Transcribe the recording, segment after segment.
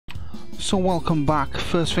So welcome back.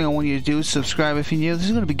 First thing I want you to do is subscribe if you're new. This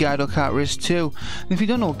is going to be Guido Kart Race 2. And if you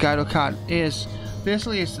don't know what Guido Kart is,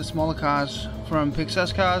 basically it's the smaller cars from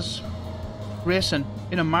Pixars cars racing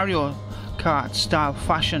in a Mario Kart style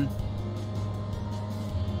fashion.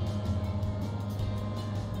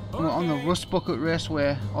 Okay. On the Rust Bucket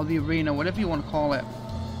Raceway or the arena, whatever you want to call it.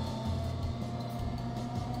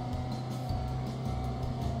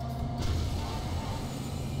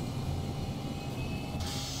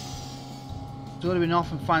 It's going to be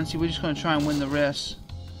nothing fancy, we're just going to try and win the race.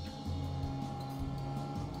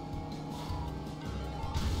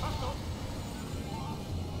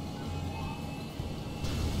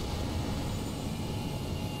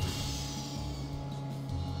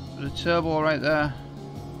 The turbo right there.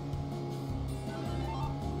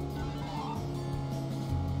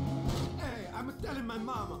 Hey, I'm telling my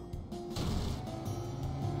mama.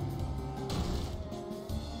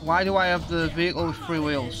 Why do I have the vehicle with 3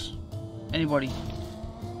 wheels? Anybody?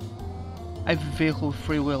 I have a vehicle with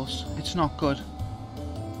 3 wheels. It's not good.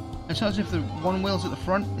 It's not as if the one wheel's at the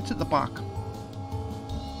front, it's at the back.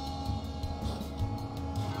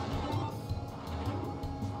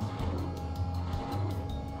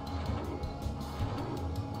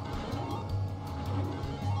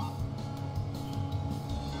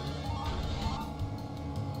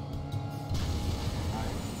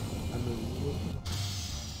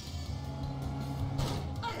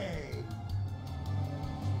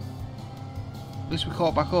 At least we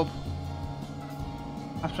caught back up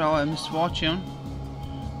after our misfortune.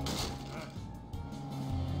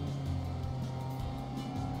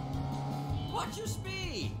 Watch your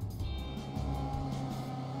speed.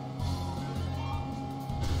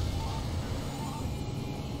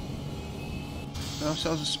 Give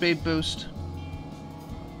ourselves a speed boost.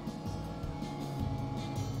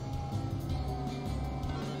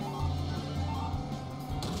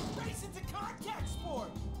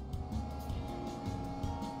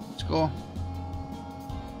 Let's go.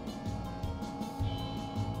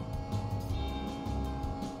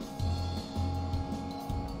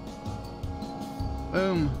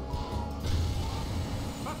 Boom.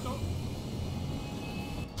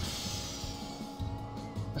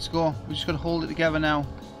 Let's go. We just gotta hold it together now.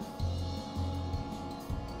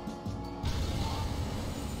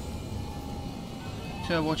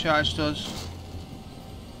 Turbocharged us.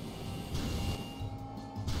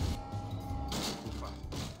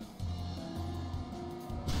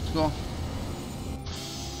 Let's go.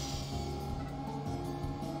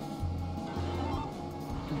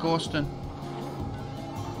 Ghosting.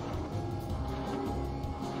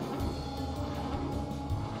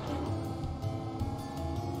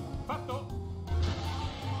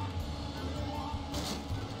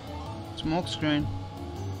 Smoke screen.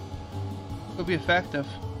 Could be effective.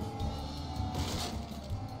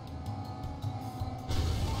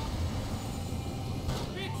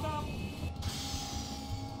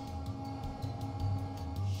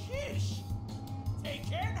 Take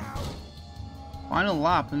care now. Final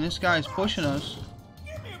lap, and this guy's pushing us.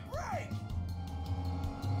 Give me a break.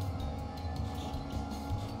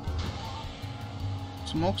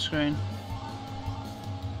 Smoke screen.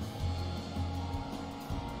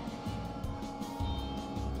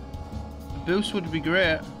 The boost would be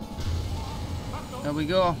great. There we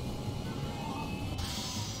go.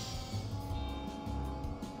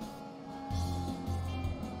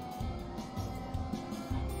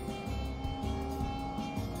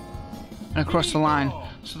 And across the line.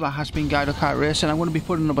 So that has been Guido Kart Racing. I'm going to be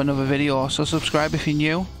putting up another video, so subscribe if you're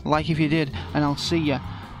new, like if you did, and I'll see you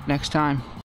next time.